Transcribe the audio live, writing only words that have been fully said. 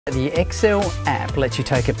The Excel app lets you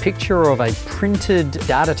take a picture of a printed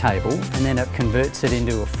data table and then it converts it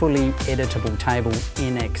into a fully editable table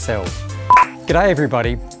in Excel. G'day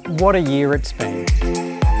everybody, what a year it's been.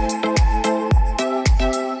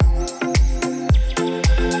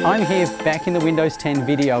 I'm here back in the Windows 10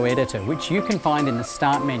 video editor, which you can find in the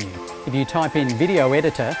Start menu. If you type in Video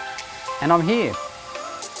Editor, and I'm here.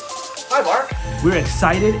 Hi Mark. We're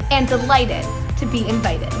excited and delighted to be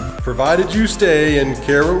invited. Provided you stay and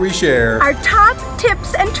care what we share. Our top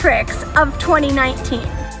tips and tricks of 2019.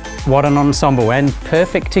 What an ensemble, and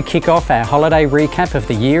perfect to kick off our holiday recap of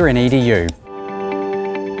the year in EDU.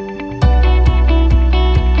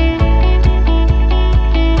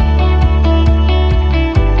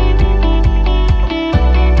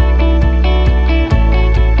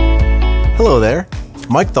 Hello there,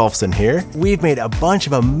 Mike Dolphson here. We've made a bunch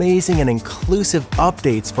of amazing and inclusive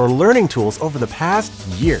updates for learning tools over the past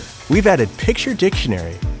year. We've added Picture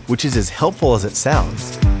Dictionary, which is as helpful as it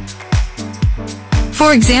sounds.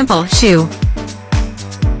 For example, shoe.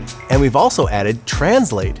 And we've also added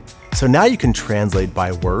Translate, so now you can translate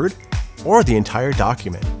by word or the entire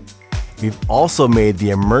document. We've also made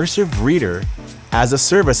the Immersive Reader as a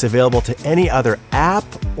service available to any other app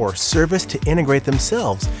or service to integrate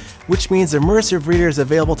themselves, which means Immersive Reader is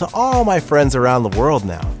available to all my friends around the world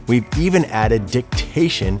now. We've even added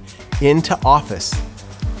dictation into Office,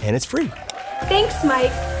 and it's free. Thanks,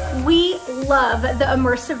 Mike. We love the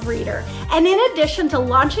Immersive Reader. And in addition to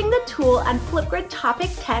launching the tool on Flipgrid topic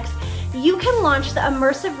text, you can launch the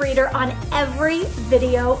Immersive Reader on every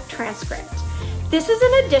video transcript. This is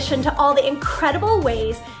in addition to all the incredible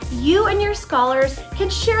ways you and your scholars can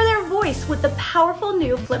share their voice with the powerful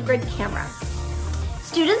new Flipgrid camera.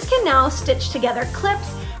 Students can now stitch together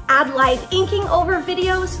clips, add live inking over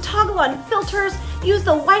videos, toggle on filters, use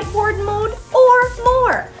the whiteboard mode, or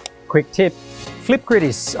more. Quick tip, Flipgrid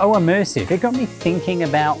is so immersive, it got me thinking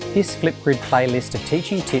about this Flipgrid playlist of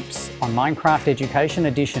teaching tips on Minecraft Education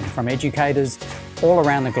Edition from educators all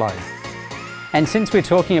around the globe. And since we're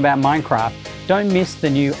talking about Minecraft, don't miss the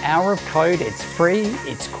new Hour of Code. It's free,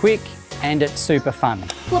 it's quick, and it's super fun.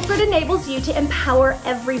 Flipgrid enables you to empower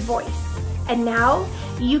every voice. And now,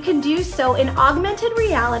 you can do so in augmented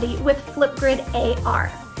reality with Flipgrid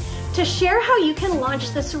AR. To share how you can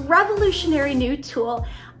launch this revolutionary new tool,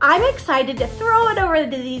 I'm excited to throw it over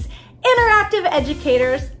to these interactive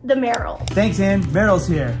educators, the Merrill. Thanks, Ann. Merrill's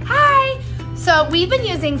here. Hi! So we've been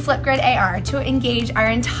using Flipgrid AR to engage our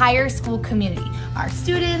entire school community, our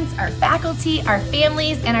students, our faculty, our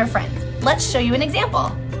families, and our friends. Let's show you an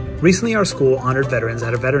example. Recently, our school honored veterans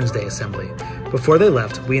at a Veterans Day assembly. Before they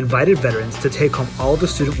left, we invited veterans to take home all the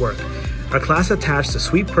student work. Our class attached a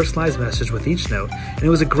sweet personalized message with each note, and it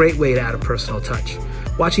was a great way to add a personal touch.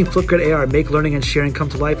 Watching Flipgrid AR make learning and sharing come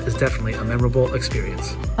to life is definitely a memorable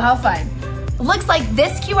experience. How fun. Looks like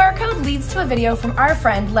this QR code leads to a video from our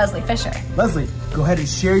friend Leslie Fisher. Leslie, go ahead and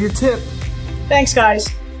share your tip. Thanks, guys.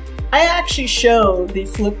 I actually show the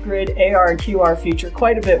Flipgrid AR and QR feature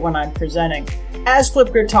quite a bit when I'm presenting. As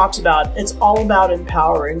Flipgrid talks about, it's all about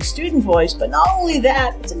empowering student voice, but not only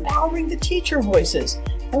that, it's empowering the teacher voices.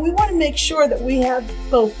 And we want to make sure that we have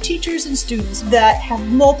both teachers and students that have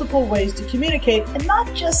multiple ways to communicate, and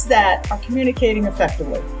not just that, are communicating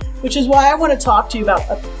effectively. Which is why I want to talk to you about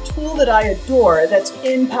a tool that I adore that's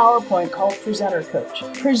in PowerPoint called Presenter Coach.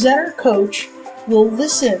 Presenter Coach will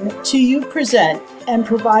listen to you present and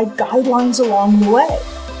provide guidelines along the way.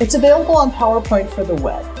 It's available on PowerPoint for the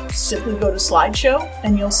web. Simply go to Slideshow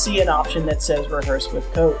and you'll see an option that says Rehearse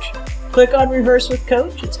with Coach. Click on Rehearse with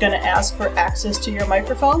Coach. It's going to ask for access to your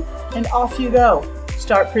microphone, and off you go.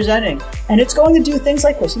 Start presenting. And it's going to do things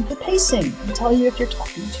like listen for pacing and tell you if you're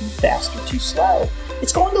talking too fast or too slow.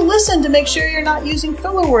 It's going to listen to make sure you're not using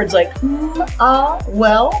filler words like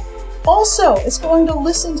well. Also, it's going to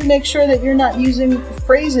listen to make sure that you're not using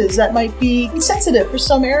phrases that might be insensitive for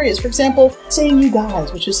some areas. For example, saying you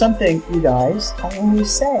guys, which is something, you guys, I always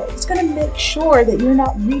say. It's going to make sure that you're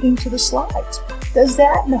not reading to the slides. It does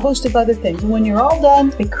that and a host of other things. And when you're all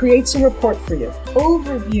done, it creates a report for you.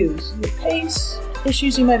 Overviews, your pace,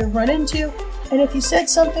 issues you might have run into, and if you said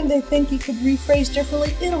something they think you could rephrase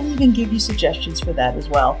differently, it'll even give you suggestions for that as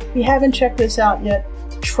well. If you haven't checked this out yet,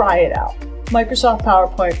 try it out. Microsoft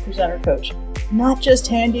PowerPoint Presenter Coach. Not just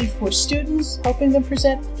handy for students helping them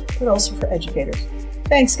present, but also for educators.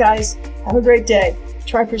 Thanks, guys. Have a great day.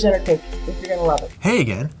 Try Presenter Coach. I think you're going to love it. Hey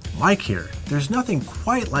again, Mike here. There's nothing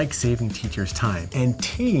quite like saving teachers time, and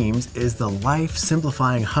Teams is the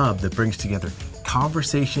life-simplifying hub that brings together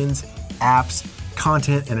conversations, apps,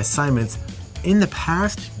 content, and assignments. In the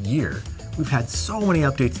past year, we've had so many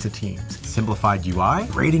updates to Teams. Simplified UI,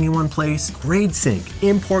 grading in one place, grade sync,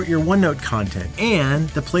 import your OneNote content, and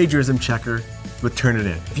the plagiarism checker with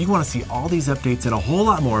Turnitin. If you want to see all these updates and a whole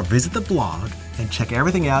lot more, visit the blog and check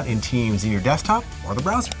everything out in Teams in your desktop or the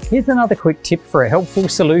browser. Here's another quick tip for a helpful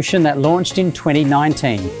solution that launched in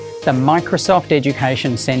 2019, the Microsoft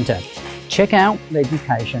Education Center. Check out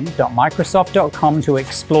education.microsoft.com to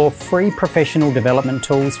explore free professional development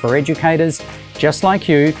tools for educators just like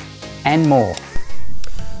you and more.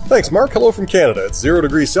 Thanks, Mark. Hello from Canada. It's 0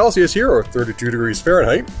 degrees Celsius here, or 32 degrees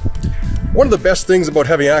Fahrenheit. One of the best things about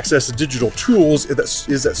having access to digital tools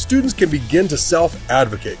is that students can begin to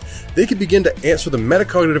self-advocate. They can begin to answer the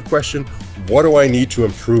metacognitive question, what do I need to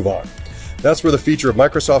improve on? That's where the feature of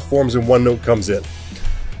Microsoft Forms in OneNote comes in.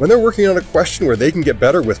 When they're working on a question where they can get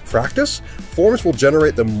better with practice, Forms will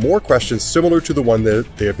generate them more questions similar to the one that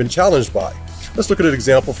they have been challenged by. Let's look at an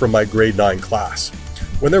example from my grade 9 class.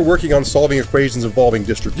 When they're working on solving equations involving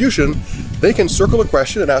distribution, they can circle a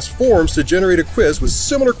question and ask Forms to generate a quiz with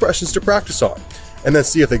similar questions to practice on, and then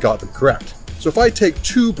see if they got them correct. So if I take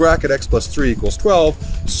 2 bracket x plus 3 equals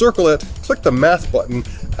 12, circle it, click the math button,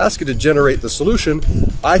 ask it to generate the solution,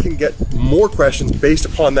 I can get more questions based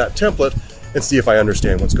upon that template and see if I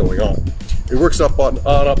understand what's going on. It works up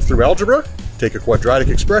through algebra. Take a quadratic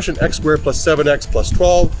expression, x squared plus 7x plus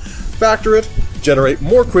 12, factor it, generate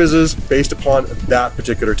more quizzes based upon that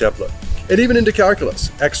particular template. And even into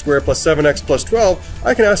calculus, x squared plus 7x plus 12,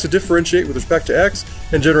 I can ask to differentiate with respect to x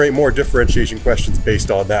and generate more differentiation questions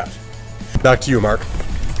based on that. Back to you, Mark.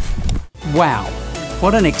 Wow,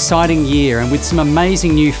 what an exciting year, and with some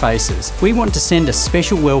amazing new faces. We want to send a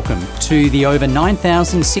special welcome to the over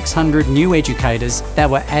 9,600 new educators that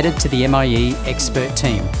were added to the MIE expert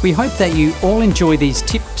team. We hope that you all enjoy these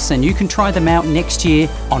tips and you can try them out next year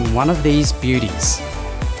on one of these beauties.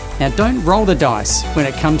 Now don't roll the dice when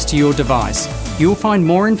it comes to your device. You'll find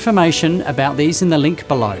more information about these in the link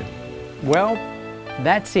below. Well,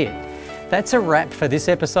 that's it. That's a wrap for this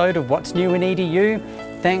episode of What's New in EDU.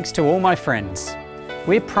 Thanks to all my friends.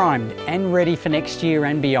 We're primed and ready for next year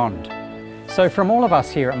and beyond. So from all of us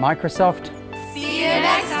here at Microsoft, See you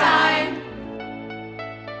next time!